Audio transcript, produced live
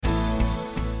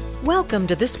Welcome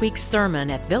to this week's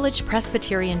sermon at Village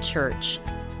Presbyterian Church.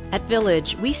 At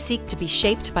Village, we seek to be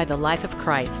shaped by the life of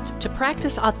Christ, to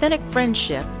practice authentic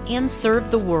friendship, and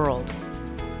serve the world.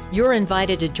 You're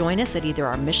invited to join us at either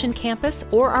our Mission Campus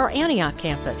or our Antioch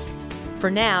campus.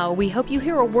 For now, we hope you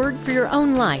hear a word for your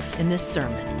own life in this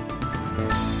sermon.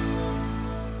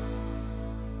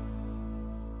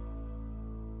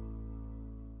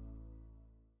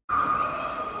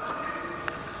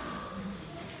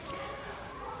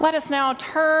 Let us now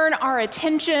turn our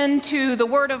attention to the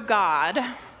Word of God.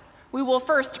 We will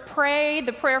first pray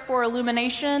the prayer for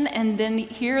illumination and then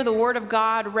hear the Word of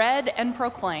God read and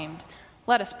proclaimed.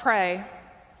 Let us pray.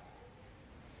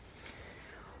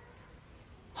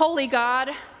 Holy God,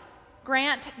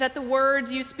 grant that the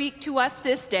words you speak to us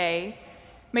this day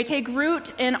may take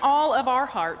root in all of our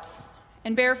hearts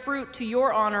and bear fruit to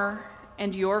your honor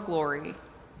and your glory.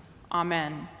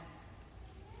 Amen.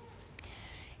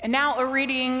 And now a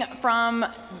reading from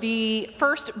the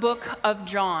first book of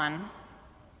John.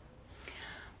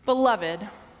 Beloved,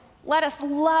 let us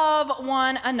love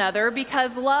one another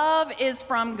because love is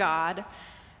from God.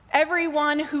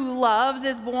 Everyone who loves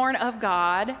is born of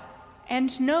God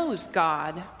and knows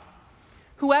God.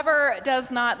 Whoever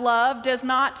does not love does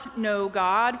not know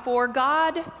God, for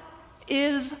God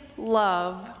is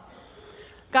love.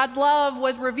 God's love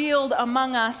was revealed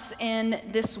among us in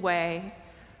this way.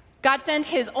 God sent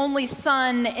his only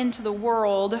Son into the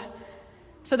world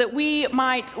so that we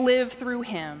might live through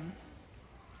him.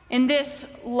 In this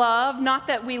love, not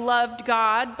that we loved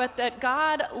God, but that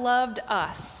God loved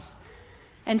us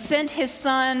and sent his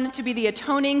Son to be the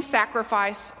atoning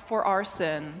sacrifice for our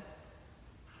sin.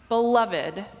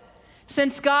 Beloved,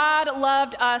 since God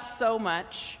loved us so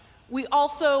much, we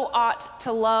also ought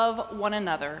to love one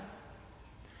another.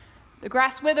 The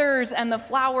grass withers and the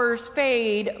flowers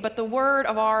fade, but the word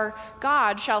of our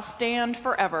God shall stand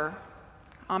forever.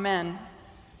 Amen.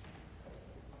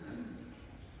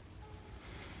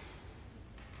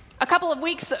 A couple of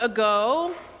weeks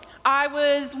ago, I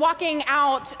was walking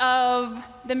out of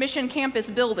the Mission Campus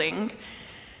building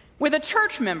with a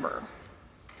church member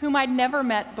whom I'd never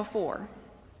met before.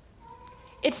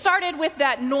 It started with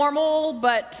that normal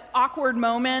but awkward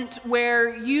moment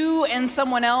where you and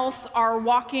someone else are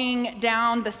walking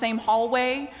down the same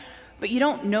hallway, but you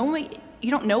don't know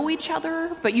each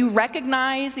other, but you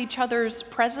recognize each other's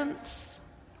presence.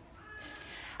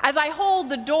 As I hold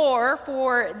the door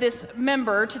for this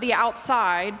member to the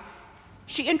outside,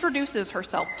 she introduces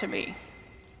herself to me.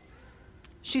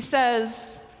 She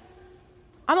says,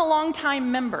 "I'm a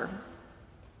longtime member.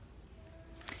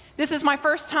 This is my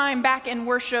first time back in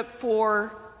worship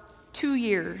for 2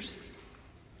 years.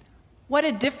 What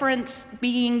a difference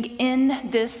being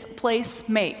in this place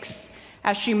makes,"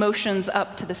 as she motions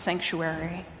up to the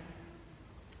sanctuary.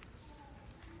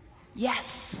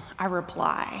 "Yes," I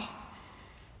reply.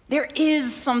 "There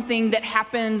is something that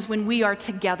happens when we are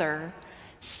together,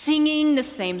 singing the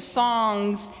same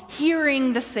songs,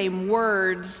 hearing the same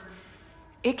words.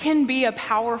 It can be a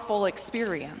powerful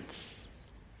experience.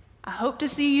 I hope to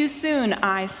see you soon,"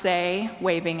 I say,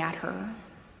 waving at her.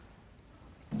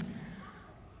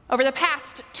 Over the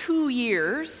past 2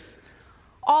 years,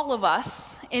 all of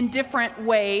us, in different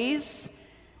ways,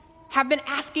 have been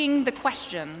asking the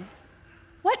question,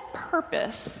 what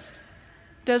purpose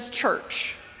does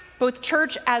church, both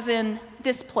church as in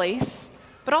this place,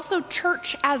 but also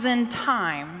church as in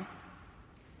time,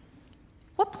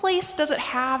 what place does it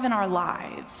have in our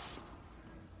lives?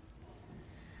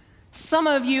 Some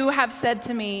of you have said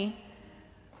to me,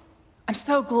 "I'm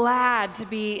so glad to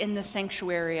be in the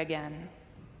sanctuary again."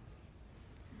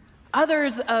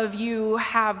 Others of you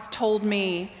have told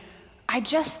me, "I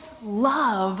just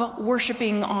love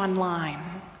worshiping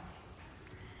online."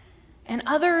 And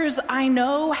others I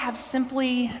know have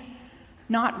simply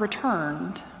not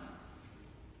returned.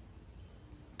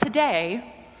 Today,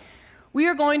 we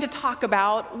are going to talk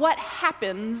about what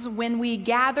happens when we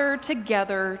gather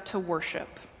together to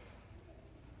worship.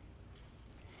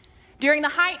 During the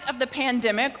height of the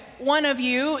pandemic, one of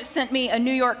you sent me a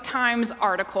New York Times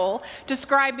article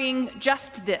describing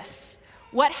just this: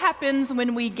 what happens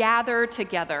when we gather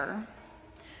together.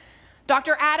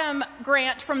 Dr. Adam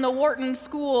Grant from the Wharton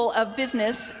School of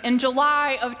Business in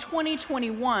July of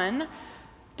 2021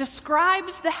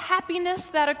 describes the happiness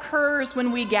that occurs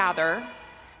when we gather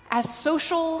as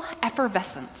social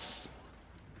effervescence.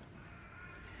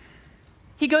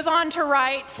 He goes on to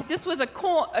write, this was a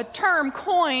term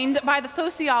coined by the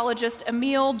sociologist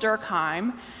Emile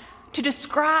Durkheim to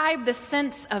describe the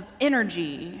sense of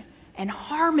energy and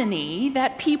harmony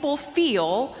that people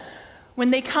feel when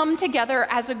they come together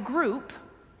as a group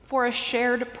for a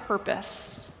shared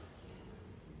purpose.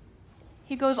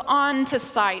 He goes on to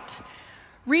cite,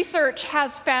 research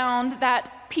has found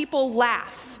that people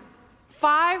laugh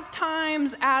 5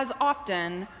 times as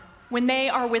often when they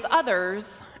are with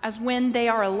others as when they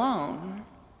are alone.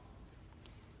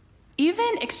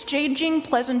 Even exchanging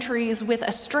pleasantries with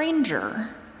a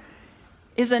stranger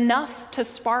is enough to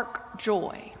spark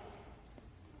joy.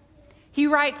 He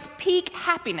writes, peak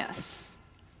happiness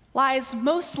lies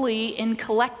mostly in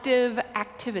collective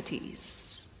activities.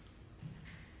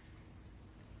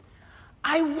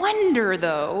 I wonder,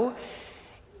 though,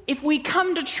 if we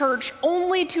come to church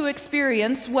only to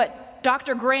experience what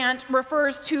Dr. Grant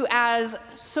refers to as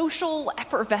social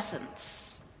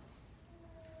effervescence.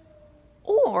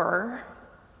 Or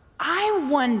I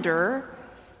wonder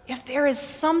if there is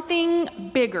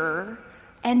something bigger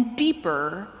and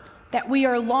deeper that we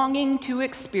are longing to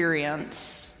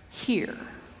experience here.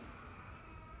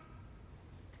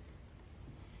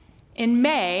 In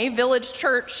May, Village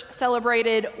Church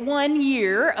celebrated 1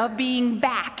 year of being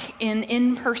back in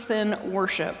in-person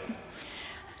worship,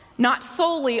 not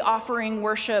solely offering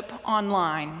worship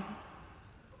online.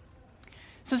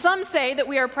 So some say that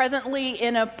we are presently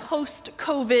in a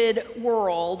post-COVID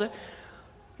world,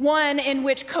 one in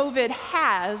which COVID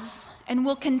has and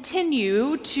will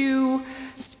continue to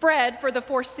spread for the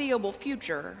foreseeable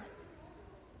future.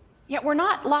 Yet we're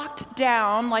not locked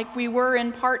down like we were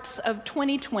in parts of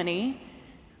 2020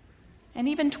 and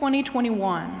even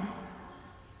 2021.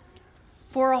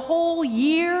 For a whole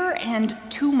year and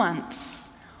 2 months,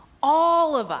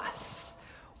 all of us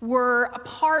were a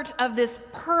part of this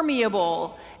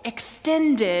permeable,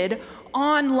 extended,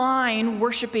 online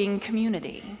worshiping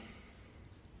community.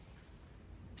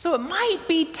 So it might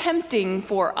be tempting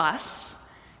for us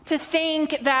to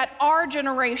think that our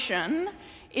generation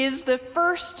is the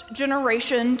first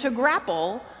generation to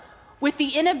grapple with the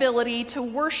inability to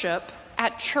worship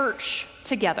at church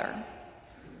together.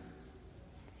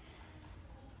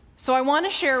 So I want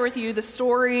to share with you the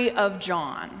story of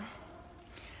John.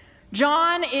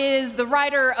 John is the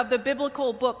writer of the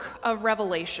biblical book of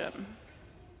Revelation.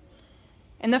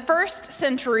 In the first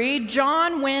century,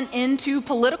 John went into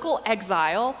political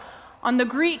exile on the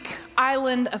Greek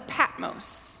island of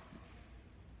Patmos.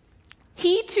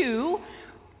 He too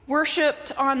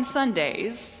worshiped on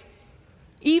Sundays,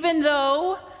 even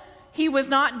though he was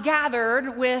not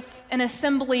gathered with an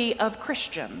assembly of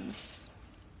Christians.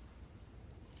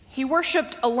 He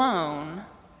worshiped alone,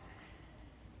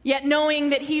 yet knowing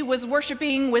that he was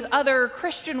worshiping with other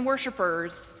Christian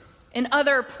worshipers in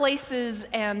other places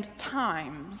and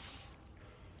times.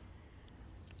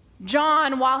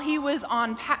 John, while he was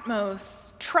on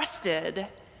Patmos, trusted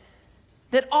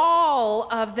that all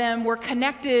of them were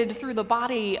connected through the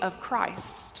body of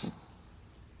Christ.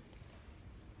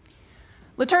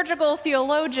 Liturgical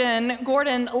theologian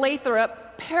Gordon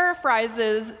Lathrop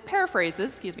paraphrases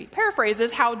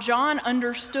how John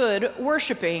understood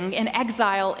worshiping in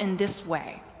exile in this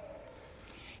way.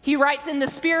 He writes, in the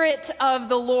spirit of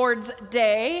the Lord's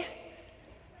day,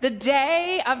 the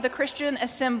day of the Christian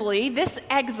assembly, this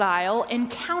exile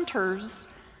encounters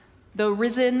the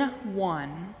risen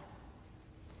one.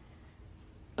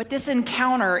 But this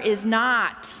encounter is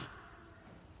not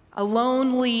a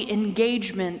lonely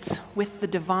engagement with the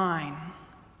divine.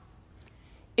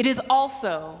 It is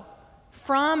also,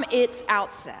 from its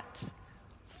outset,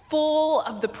 full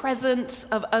of the presence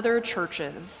of other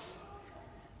churches,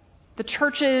 the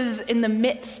churches in the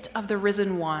midst of the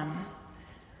risen one,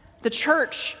 the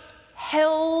church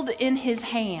held in his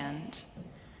hand,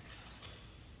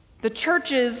 the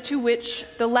churches to which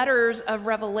the letters of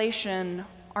Revelation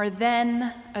are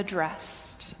then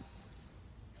addressed.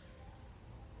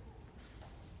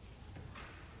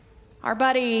 Our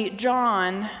buddy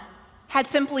John had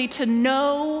simply to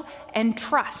know and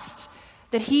trust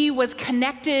that he was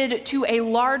connected to a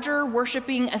larger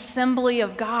worshiping assembly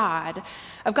of God,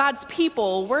 of God's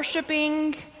people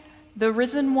worshiping the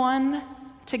risen one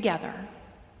together.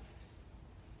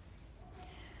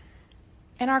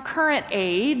 In our current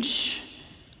age,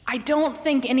 I don't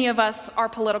think any of us are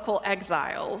political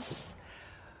exiles,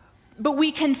 but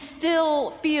we can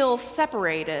still feel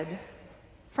separated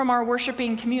from our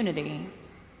worshiping community.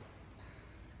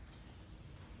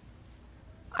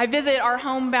 I visit our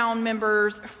homebound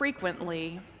members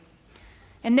frequently,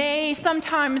 and they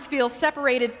sometimes feel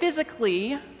separated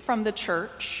physically from the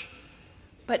church,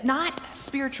 but not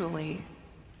spiritually.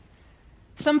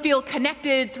 Some feel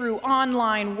connected through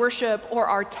online worship or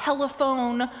our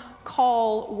telephone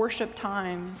call worship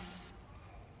times.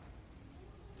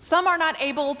 Some are not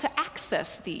able to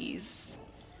access these.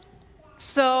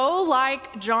 So,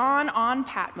 like John on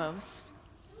Patmos,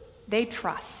 they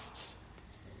trust.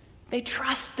 They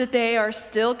trust that they are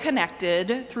still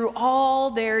connected through all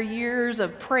their years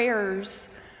of prayers,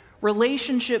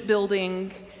 relationship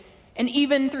building, and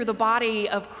even through the body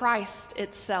of Christ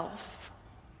itself.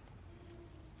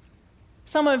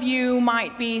 Some of you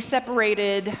might be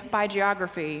separated by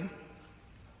geography.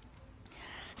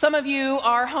 Some of you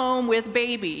are home with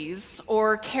babies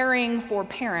or caring for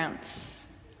parents.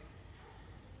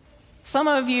 Some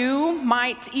of you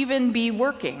might even be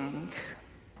working.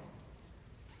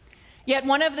 Yet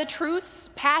one of the truths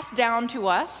passed down to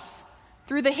us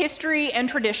through the history and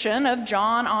tradition of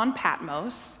John on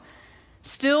Patmos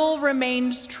still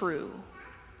remains true.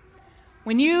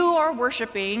 When you are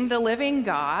worshiping the living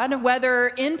God, whether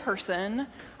in person,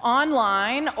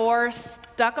 online, or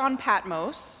stuck on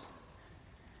Patmos,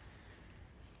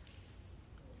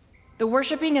 the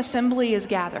worshiping assembly is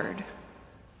gathered,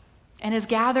 and is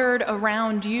gathered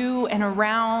around you and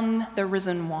around the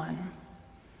risen one.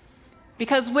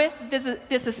 Because with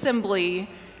this assembly,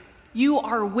 you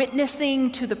are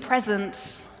witnessing to the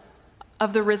presence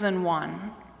of the risen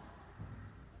one.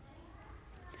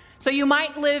 So you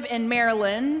might live in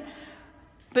Maryland,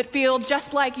 but feel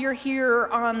just like you're here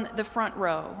on the front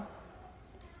row.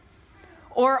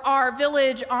 Or our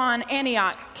Village on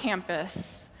Antioch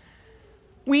campus.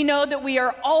 We know that we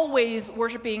are always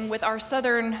worshiping with our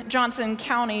Southern Johnson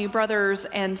County brothers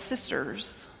and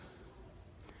sisters.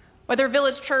 Whether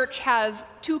Village Church has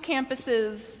 2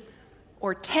 campuses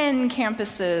or 10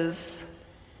 campuses,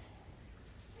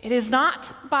 it is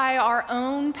not by our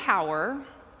own power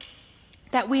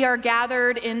that we are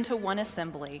gathered into one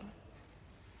assembly.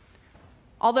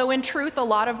 Although in truth a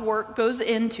lot of work goes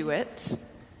into it,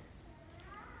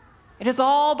 it is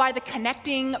all by the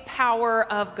connecting power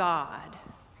of God.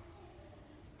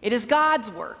 It is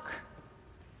God's work,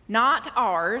 not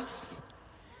ours,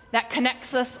 that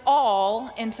connects us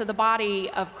all into the body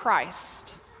of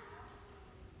Christ.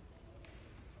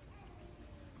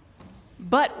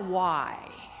 But why?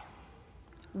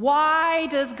 Why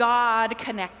does God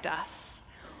connect us?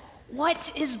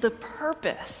 What is the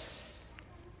purpose?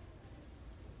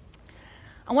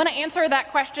 I want to answer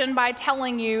that question by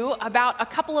telling you about a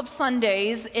couple of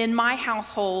Sundays in my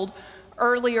household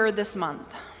earlier this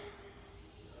month.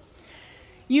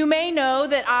 You may know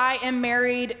that I am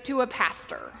married to a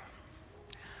pastor.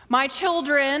 My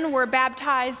children were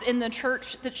baptized in the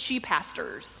church that she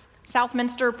pastors,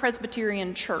 Southminster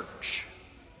Presbyterian Church.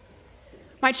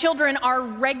 My children are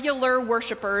regular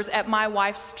worshipers at my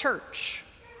wife's church.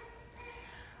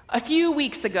 A few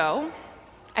weeks ago,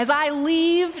 as I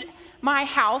leave my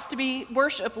house to be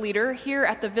worship leader here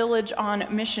at the Village on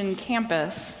Mission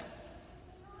campus,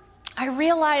 I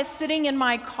realized sitting in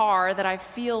my car that I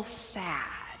feel sad.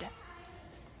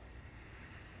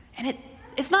 And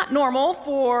it's not normal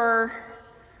for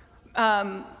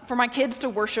my kids to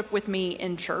worship with me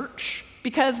in church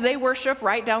because they worship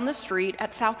right down the street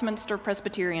at Southminster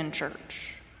Presbyterian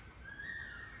Church.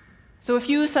 So a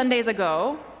few Sundays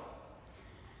ago,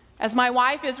 as my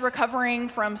wife is recovering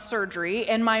from surgery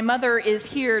and my mother is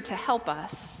here to help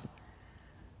us,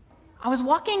 I was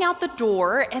walking out the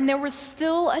door and there was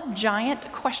still a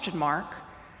giant question mark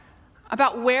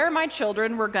about where my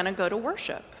children were going to go to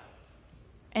worship,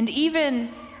 and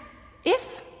even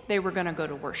if they were going to go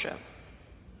to worship.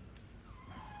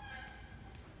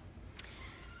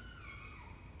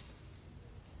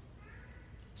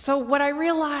 So what I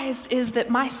realized is that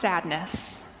my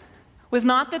sadness was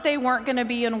not that they weren't going to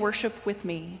be in worship with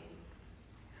me.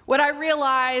 What I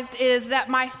realized is that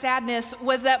my sadness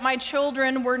was that my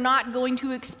children were not going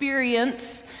to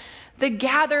experience the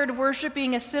gathered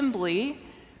worshiping assembly,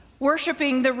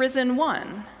 worshiping the risen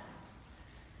one.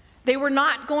 They were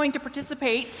not going to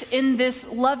participate in this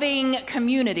loving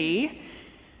community,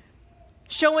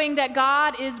 showing that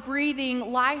God is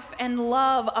breathing life and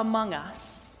love among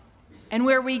us, and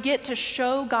where we get to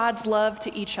show God's love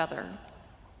to each other.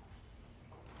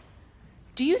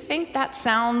 Do you think that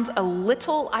sounds a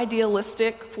little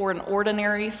idealistic for an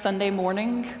ordinary Sunday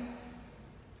morning?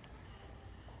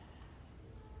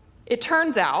 It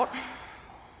turns out,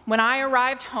 when I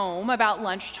arrived home about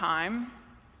lunchtime,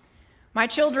 my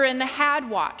children had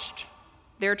watched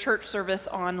their church service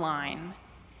online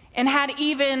and had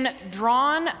even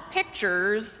drawn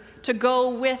pictures to go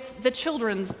with the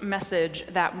children's message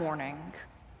that morning.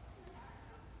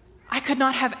 I could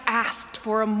not have asked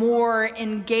for a more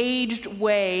engaged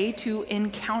way to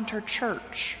encounter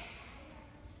church.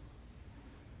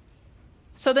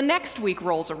 So the next week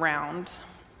rolls around.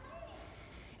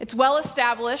 It's well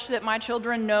established that my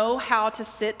children know how to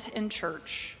sit in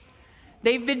church.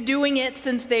 They've been doing it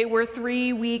since they were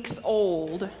 3 weeks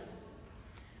old.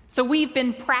 So we've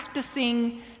been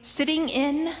practicing sitting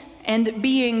in and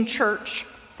being church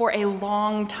for a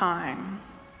long time.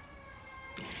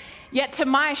 Yet to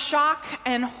my shock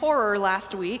and horror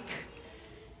last week,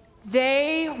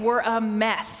 they were a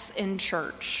mess in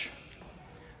church.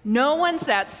 No one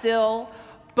sat still.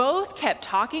 Both kept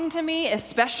talking to me,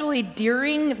 especially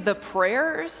during the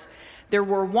prayers. There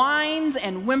were whines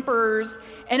and whimpers,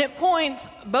 and at points,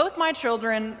 both my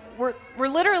children were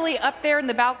literally up there in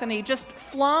the balcony, just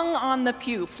flung on the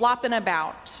pew, flopping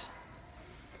about.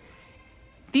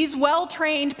 These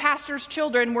well-trained pastors'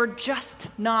 children were just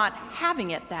not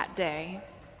having it that day.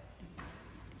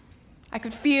 I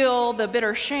could feel the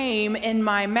bitter shame in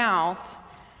my mouth,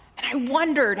 and I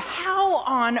wondered, how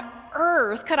on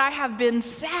earth could I have been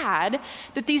sad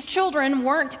that these children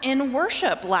weren't in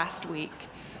worship last week?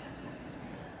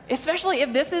 Especially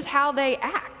if this is how they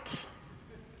act.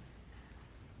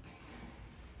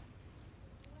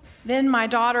 Then my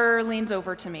daughter leans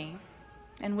over to me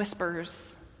and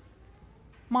whispers,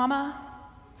 "Mama,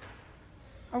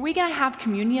 are we going to have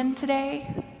communion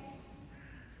today?"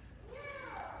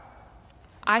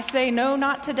 I say, "No,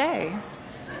 not today."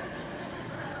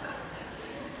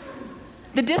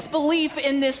 The disbelief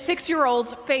in this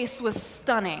 6-year-old's face was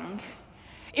stunning.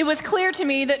 It was clear to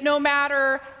me that no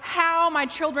matter how my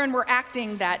children were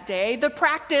acting that day, the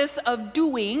practice of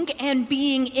doing and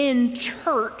being in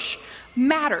church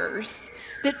matters,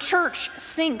 that church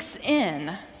sinks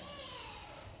in.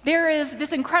 There is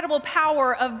this incredible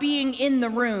power of being in the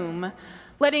room,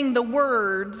 letting the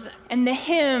words and the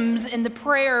hymns and the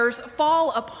prayers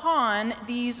fall upon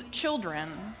these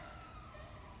children.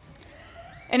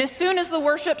 And as soon as the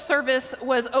worship service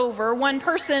was over, one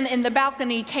person in the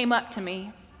balcony came up to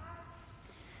me.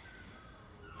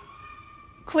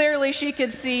 Clearly, she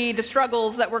could see the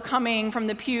struggles that were coming from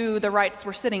the pew the Wrights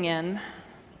were sitting in.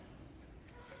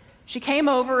 She came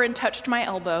over and touched my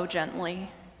elbow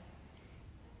gently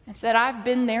and said, "I've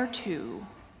been there too.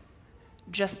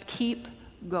 Just keep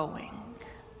going."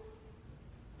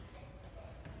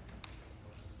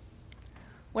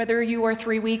 Whether you are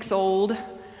 3 weeks old,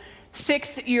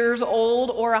 6 years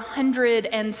old, or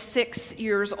 106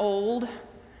 years old,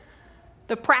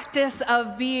 the practice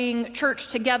of being church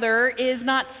together is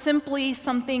not simply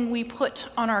something we put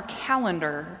on our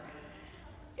calendar.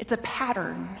 It's a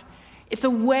pattern. It's a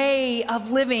way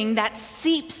of living that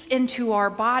seeps into our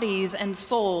bodies and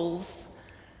souls,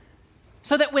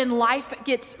 so that when life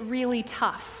gets really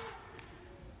tough,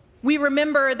 we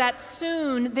remember that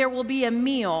soon there will be a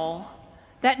meal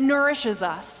that nourishes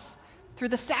us through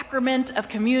the sacrament of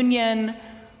communion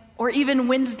or even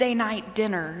Wednesday night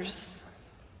dinners.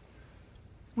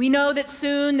 We know that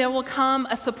soon there will come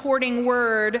a supporting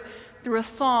word through a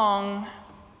song,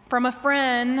 from a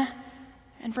friend,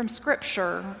 and from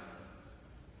Scripture.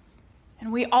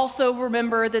 And we also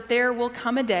remember that there will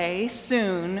come a day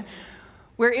soon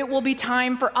where it will be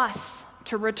time for us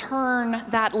to return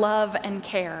that love and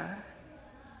care.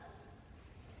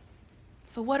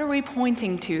 So what are we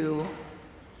pointing to?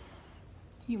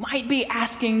 You might be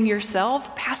asking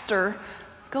yourself, "Pastor,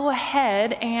 go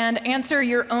ahead and answer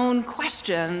your own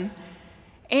question.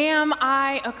 Am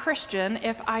I a Christian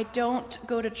if I don't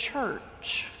go to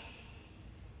church?"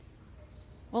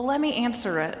 Well, let me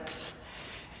answer it.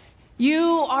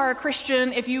 You are a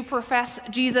Christian if you profess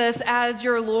Jesus as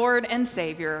your Lord and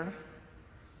Savior.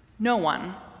 No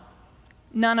one,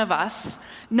 none of us,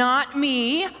 not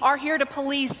me, are here to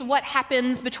police what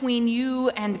happens between you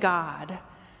and God.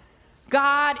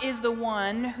 God is the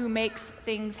one who makes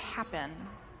things happen.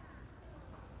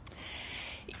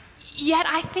 Yet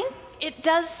I think it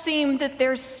does seem that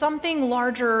there's something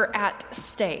larger at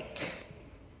stake,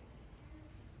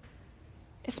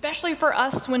 especially for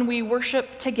us when we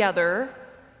worship together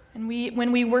and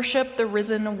when we worship the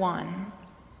risen one.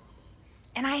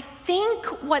 And I think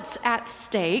what's at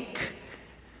stake,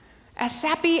 as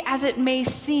sappy as it may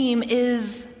seem,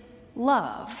 is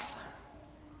love.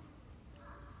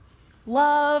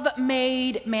 Love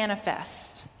made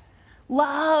manifest.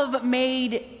 Love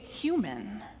made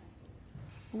human.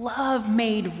 Love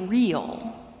made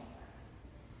real.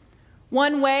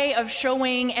 One way of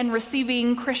showing and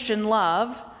receiving Christian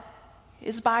love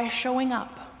is by showing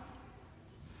up.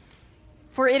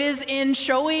 For it is in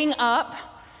showing up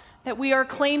that we are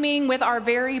claiming with our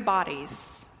very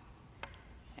bodies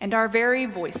and our very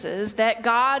voices that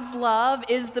God's love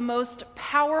is the most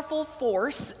powerful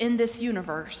force in this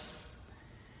universe.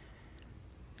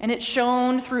 And it's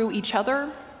shown through each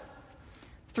other,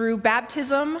 through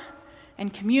baptism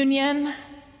and communion,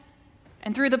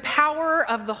 and through the power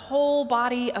of the whole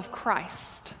body of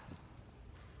Christ.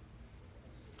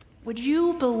 Would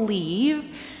you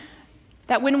believe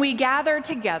that when we gather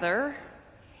together,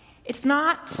 it's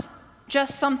not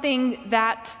just something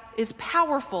that is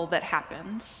powerful that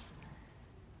happens.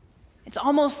 It's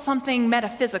almost something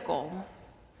metaphysical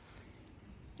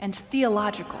and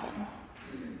theological.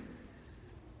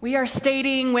 We are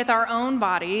stating with our own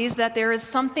bodies that there is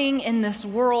something in this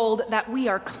world that we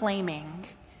are claiming.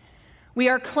 We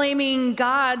are claiming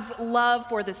God's love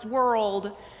for this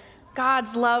world,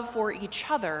 God's love for each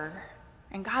other,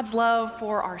 and God's love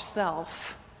for ourselves.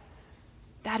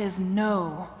 That is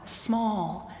no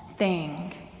small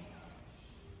thing.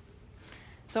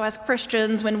 So as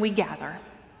Christians, when we gather,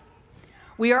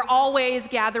 we are always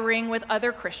gathering with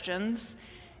other Christians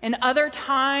in other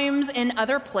times, in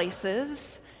other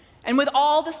places, and with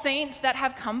all the saints that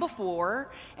have come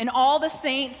before and all the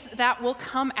saints that will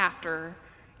come after.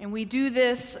 And we do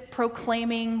this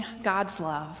proclaiming God's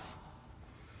love.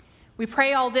 We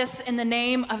pray all this in the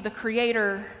name of the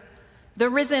Creator, the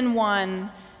risen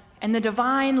one, and the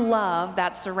divine love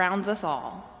that surrounds us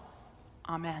all.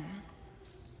 Amen.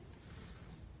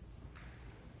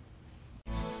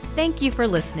 Thank you for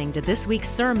listening to this week's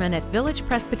sermon at Village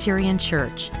Presbyterian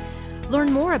Church.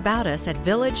 Learn more about us at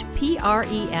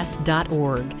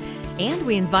villagepres.org, and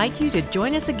we invite you to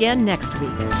join us again next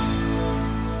week.